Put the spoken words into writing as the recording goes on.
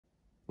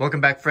Welcome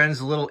back,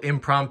 friends. A little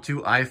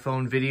impromptu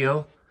iPhone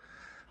video.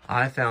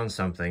 I found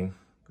something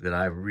that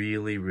I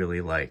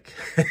really like.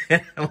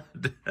 I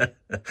wanted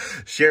to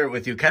share it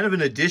with you, kind of an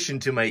addition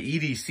to my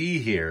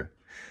EDC here.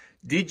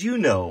 Did you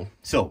know,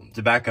 so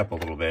to back up a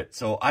little bit,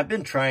 so I've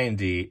been trying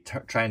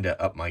to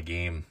up my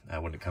game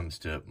when it comes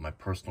to my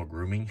personal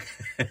grooming.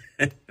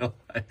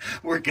 I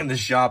work in the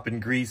shop in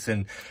Greece,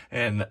 and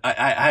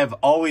I have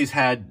always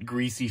had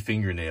greasy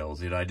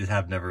fingernails. I just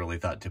have never really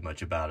thought too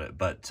much about it.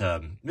 But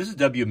Mrs.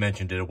 W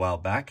mentioned it a while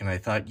back, and I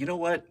thought, you know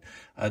what,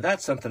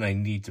 that's something I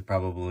need to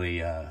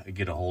probably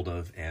get a hold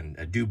of and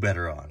do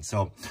better on.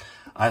 So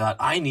I thought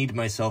I need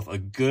myself a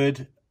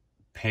good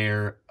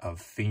pair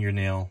of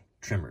fingernail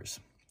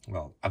trimmers.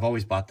 Well, I've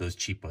always bought those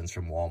cheap ones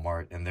from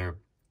Walmart, and they're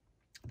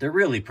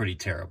really pretty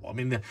terrible. I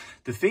mean,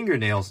 the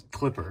fingernails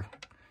clipper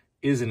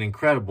is an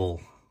incredible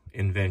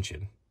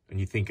invention when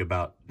you think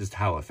about just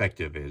how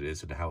effective it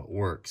is and how it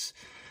works.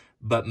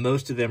 But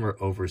most of them are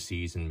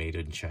overseas and made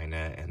in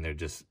China, and they're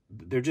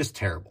just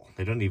terrible.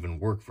 They don't even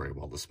work very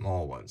well, the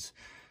small ones.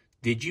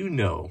 Did you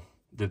know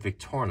that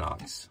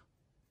Victorinox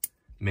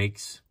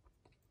makes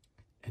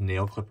a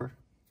nail clipper?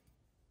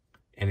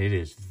 And it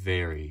is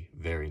very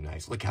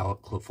nice. Look how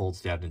it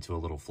folds down into a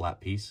little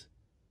flat piece.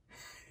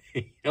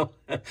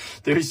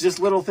 There's just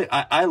little things.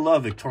 I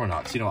love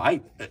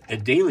Victorinox. A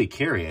daily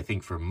carry, I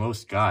think, for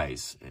most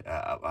guys,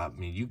 I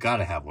mean, you got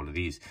to have one of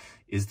these,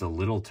 is the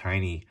little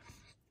tiny,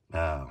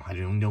 I don't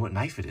even know what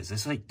knife it is.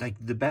 It's like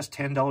the best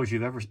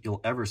 $10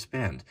 you'll ever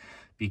spend,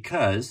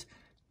 because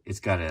it's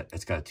got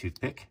a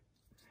toothpick.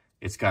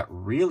 It's got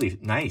really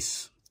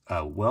nice,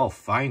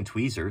 fine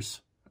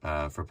tweezers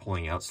for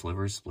pulling out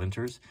slivers,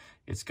 splinters.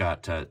 It's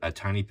got a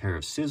tiny pair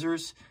of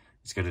scissors.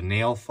 It's got a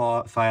nail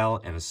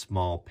file and a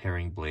small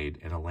paring blade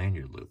and a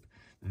lanyard loop.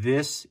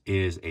 This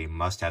is a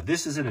must-have.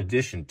 This is in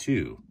addition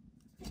to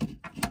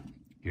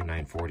your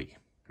 940,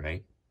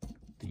 right?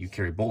 You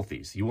carry both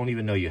these. You won't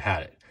even know you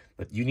had it,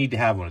 but you need to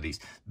have one of these.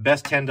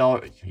 Best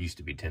 $10, it used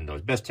to be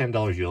 $10, best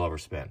 $10 you'll ever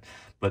spend.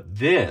 But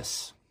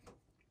this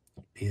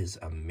is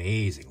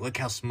amazing. Look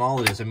how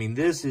small it is. I mean,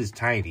 this is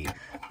tiny,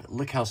 but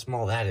look how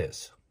small that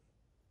is.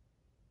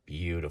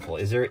 Beautiful.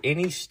 Is there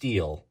any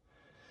steel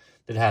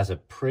that has a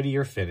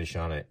prettier finish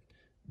on it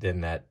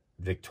than that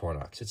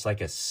Victorinox? It's like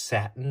a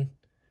satin.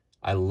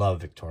 I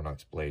love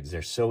Victorinox blades.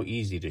 They're so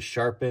easy to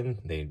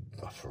sharpen. They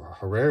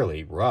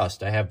rarely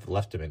rust. I have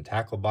left them in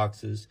tackle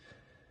boxes.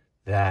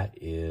 That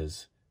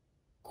is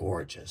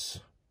gorgeous.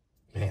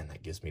 Man,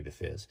 that gives me the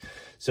fizz.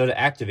 So to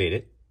activate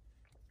it,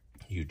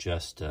 you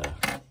just,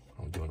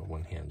 I'm doing it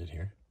one-handed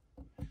here.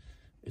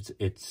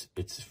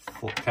 It's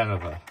full, kind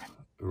of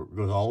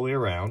goes all the way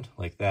around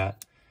like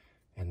that,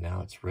 and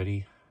now it's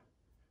ready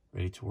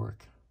to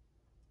work.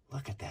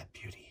 Look at that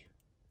beauty.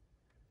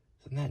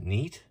 Isn't that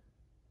neat?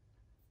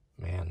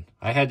 Man,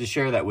 I had to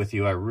share that with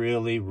you. I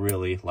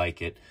really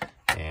like it,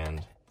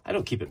 and I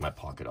don't keep it in my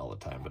pocket all the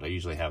time, but I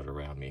usually have it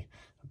around me.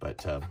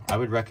 But I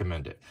would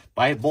recommend it.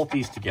 Buy both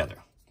these together.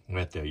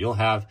 Right there. You'll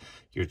have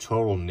your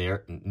total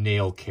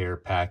nail care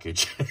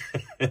package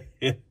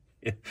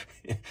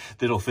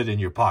that'll fit in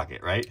your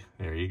pocket, right?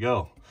 There you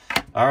go.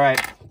 All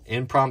right,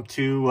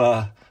 impromptu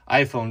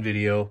iPhone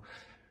video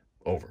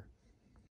over.